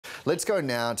Let's go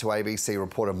now to ABC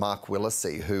reporter Mark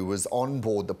Willacy, who was on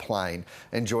board the plane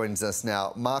and joins us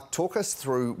now. Mark, talk us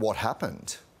through what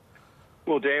happened.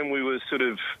 Well, Dan, we were sort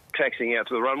of taxiing out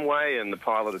to the runway and the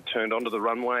pilot had turned onto the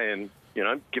runway and,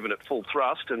 given it full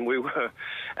thrust, and we were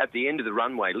at the end of the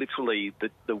runway. Literally,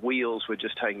 the wheels were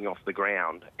just taking off the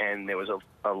ground and there was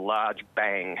a large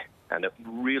bang and a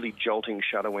really jolting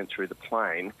shudder went through the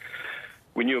plane.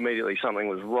 We knew immediately something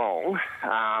was wrong,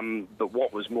 but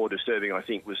what was more disturbing, I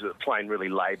think, was that the plane really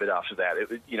laboured after that.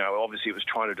 Obviously it was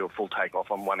trying to do a full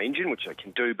takeoff on one engine, which they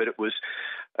can do, but it was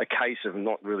a case of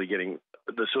not really getting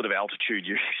the sort of altitude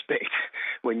you expect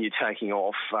when you're taking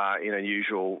off in an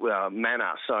unusual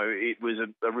manner. So it was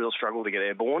a real struggle to get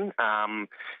airborne, and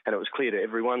it was clear to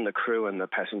everyone, the crew and the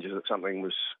passengers, that something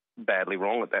was badly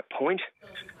wrong at that point.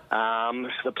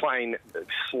 The plane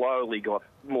slowly got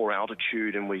more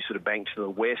altitude and we sort of banked to the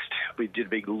west. We did a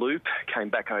big loop, came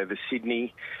back over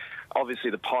Sydney.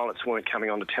 Obviously the pilots weren't coming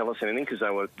on to tell us anything because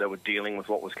they were dealing with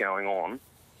what was going on.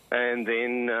 And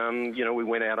then, we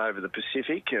went out over the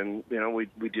Pacific and,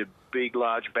 we did a big,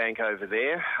 large bank over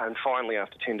there. And finally,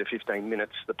 after 10 to 15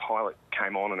 minutes, the pilot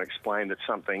came on and explained that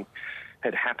something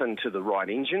had happened to the right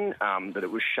engine, that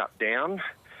it was shut down,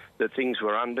 that things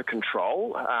were under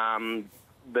control.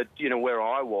 But, where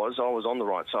I was on the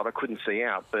right side. I couldn't see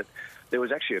out. But there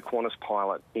was actually a Qantas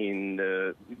pilot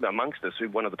amongst us,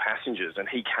 one of the passengers, and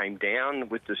he came down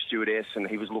with the stewardess and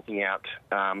he was looking out,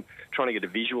 trying to get a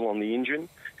visual on the engine.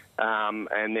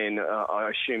 And then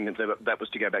I assumed that was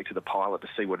to go back to the pilot to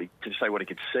say what he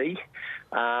could see.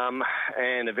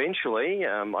 And eventually,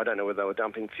 I don't know whether they were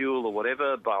dumping fuel or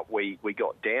whatever, but we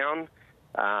got down.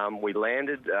 We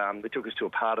landed. They took us to a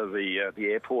part of the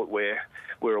airport where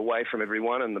we're away from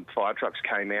everyone, and the fire trucks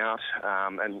came out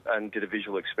and did a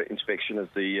visual inspection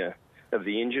of the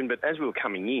engine. But as we were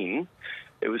coming in,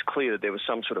 it was clear that there was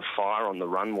some sort of fire on the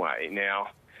runway. Now,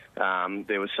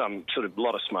 there was some sort of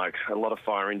lot of smoke, a lot of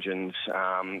fire engines,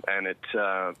 and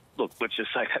let's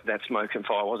just say that smoke and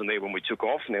fire wasn't there when we took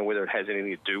off. Now, whether it has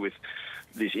anything to do with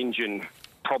this engine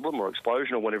problem or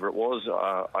explosion or whatever it was,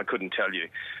 I couldn't tell you.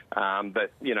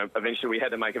 But, eventually we had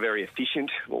to make a very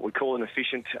efficient, what we call an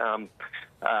efficient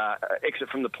exit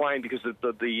from the plane because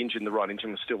the right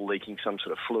engine was still leaking some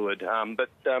sort of fluid. But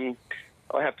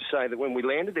I have to say that when we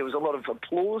landed, there was a lot of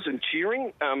applause and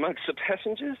cheering amongst the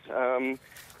passengers.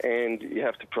 And you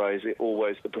have to praise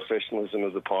always the professionalism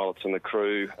of the pilots and the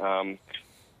crew. And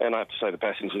I have to say the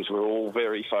passengers were all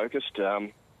very focused.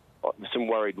 Some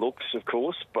worried looks, of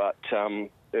course, but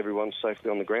everyone's safely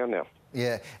on the ground now.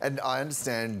 Yeah, and I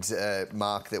understand,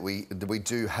 Mark, that we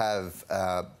do have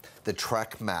the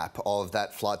track map of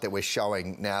that flight that we're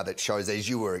showing now that shows, as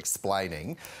you were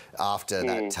explaining, after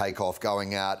that takeoff,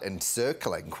 going out and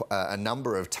circling a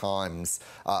number of times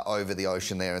over the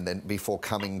ocean there and then before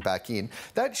coming back in.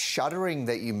 That shuddering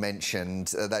that you mentioned,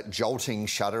 that jolting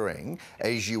shuddering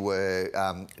as you were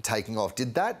taking off,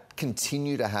 did that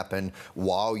continue to happen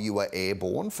while you were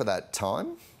airborne for that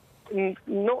time?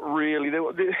 Not really.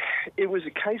 It was a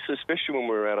case, especially when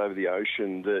we were out over the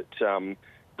ocean, that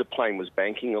the plane was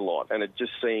banking a lot, and it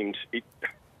just seemed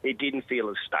it didn't feel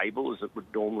as stable as it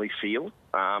would normally feel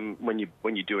when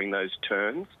you're doing those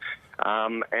turns.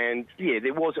 And yeah,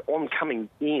 there was on coming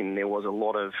in. There was a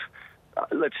lot of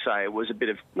let's say it was a bit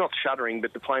of not shuddering,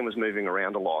 but the plane was moving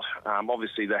around a lot.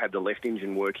 Obviously, they had the left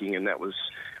engine working, and that was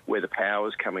where the power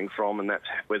was coming from, and that's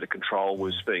where the control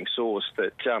was being sourced.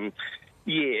 But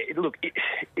yeah, look,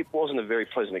 it wasn't a very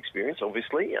pleasant experience,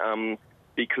 obviously,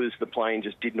 because the plane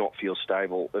just did not feel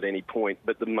stable at any point.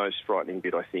 But the most frightening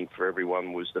bit, I think, for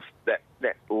everyone was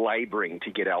that labouring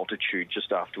to get altitude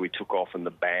just after we took off and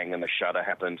the bang and the shudder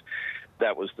happened.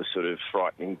 That was the sort of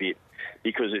frightening bit,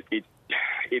 because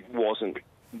it wasn't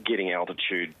getting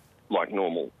altitude like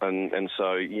normal. And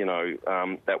so,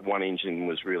 that one engine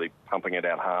was really pumping it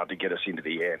out hard to get us into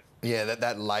the air. Yeah,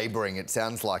 that labouring, it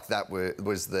sounds like that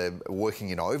was the working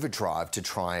in overdrive to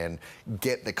try and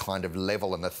get the kind of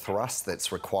level and the thrust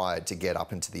that's required to get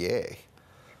up into the air.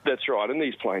 That's right, and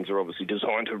these planes are obviously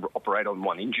designed to operate on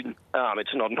one engine.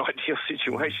 It's not an ideal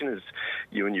situation, as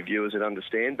you and your viewers would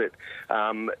understand, but,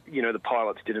 the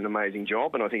pilots did an amazing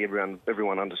job, and I think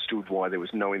everyone understood why there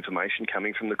was no information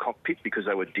coming from the cockpit, because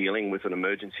they were dealing with an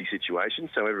emergency situation,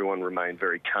 so everyone remained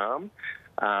very calm.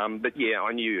 But, yeah,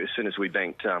 I knew as soon as we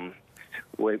banked...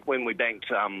 when we banked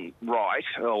right,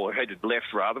 or headed left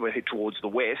rather, we headed towards the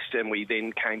west, and we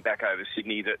then came back over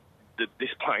Sydney that this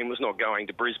plane was not going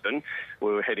to Brisbane.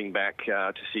 We were heading back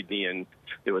to Sydney, and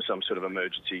there was some sort of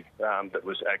emergency that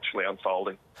was actually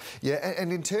unfolding. Yeah,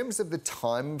 and in terms of the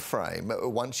time frame,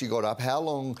 once you got up, how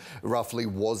long roughly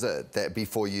was it that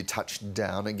before you touched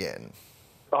down again?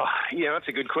 Oh, yeah, that's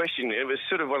a good question. It was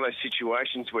sort of one of those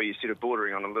situations where you're sort of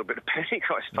bordering on a little bit of panic,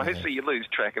 I suppose, so you lose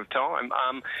track of time.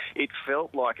 It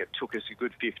felt like it took us a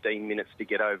good 15 minutes to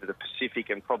get over the Pacific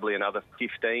and probably another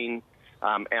 15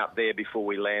 out there before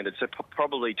we landed. So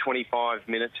probably 25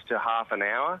 minutes to half an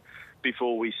hour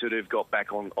before we sort of got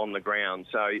back on the ground.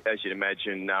 So as you'd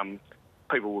imagine,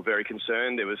 people were very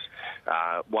concerned. There was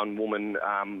one woman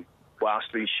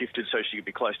asked to be shifted so she could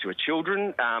be close to her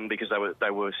children because they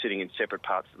were sitting in separate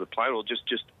parts of the plane or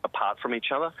just apart from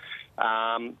each other,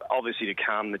 obviously to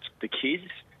calm the kids.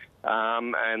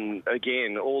 And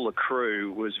again, all the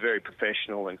crew was very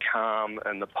professional and calm,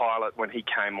 and the pilot, when he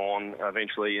came on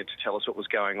eventually to tell us what was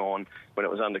going on when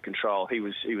it was under control, he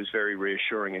was very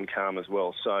reassuring and calm as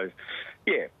well. So,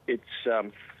 yeah,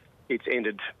 it's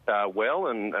ended well,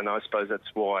 and I suppose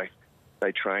that's why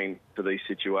they train for these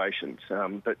situations.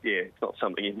 But, yeah, it's not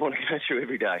something you'd want to go through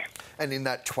every day. And in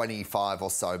that 25 or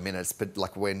so minutes, but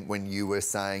like when you were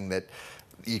saying that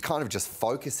you're kind of just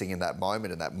focusing in that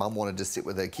moment and that mum wanted to sit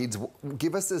with her kids,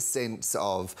 give us a sense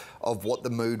of what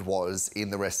the mood was in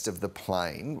the rest of the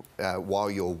plane while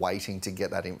you're waiting to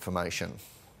get that information.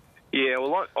 Yeah,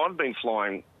 well, I've been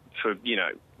flying for,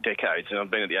 decades, and I've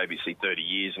been at the ABC 30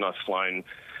 years, and I've flown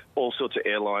all sorts of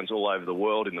airlines all over the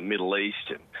world, in the Middle East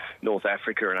and North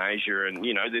Africa and Asia, and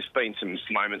there's been some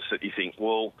moments that you think,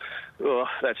 well,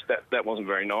 that wasn't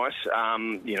very nice.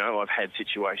 I've had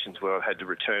situations where I've had to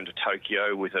return to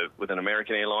Tokyo with an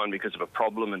American airline because of a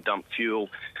problem and dump fuel.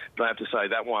 But I have to say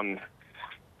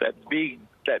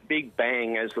that big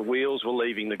bang as the wheels were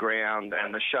leaving the ground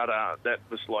and the shutter, that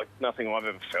was like nothing I've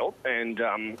ever felt. And,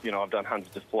 I've done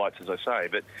hundreds of flights, as I say,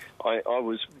 but I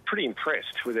was pretty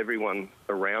impressed with everyone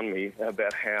around me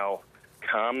about how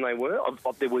calm they were.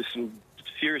 There was some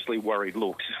seriously worried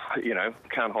looks,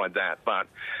 can't hide that. But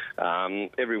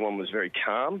everyone was very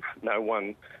calm. No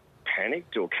one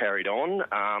panicked or carried on.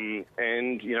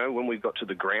 And, when we got to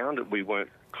the ground, we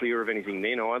weren't clear of anything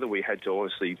then either. We had to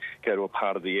obviously go to a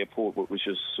part of the airport which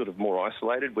was sort of more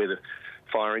isolated, where the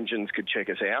fire engines could check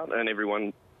us out, and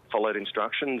everyone followed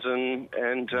instructions. And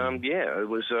it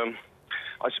was,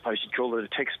 I suppose you'd call it a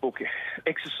textbook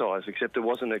exercise, except it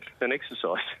wasn't an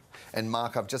exercise. And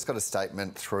Mark, I've just got a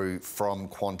statement through from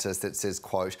Qantas that says,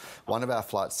 quote, "One of our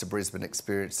flights to Brisbane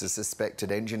experienced a suspected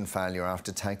engine failure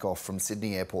after takeoff from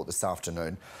Sydney Airport this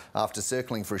afternoon. After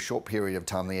circling for a short period of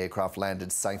time, the aircraft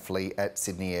landed safely at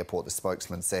Sydney Airport," the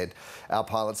spokesman said. "Our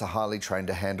pilots are highly trained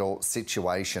to handle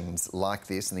situations like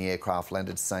this, and the aircraft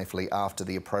landed safely after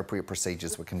the appropriate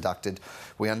procedures were conducted.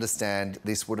 We understand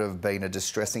this would have been a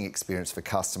distressing experience for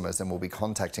customers, and we'll be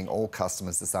contacting all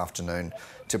customers this afternoon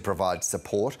to provide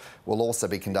support. We'll also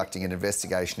be conducting an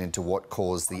investigation into what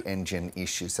caused the engine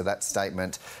issue." So that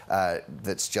statement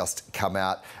that's just come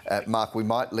out. Mark, we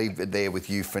might leave it there with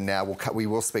you for now. We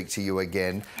will speak to you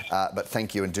again, but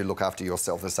thank you, and do look after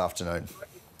yourself this afternoon.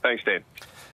 Thanks, Dan.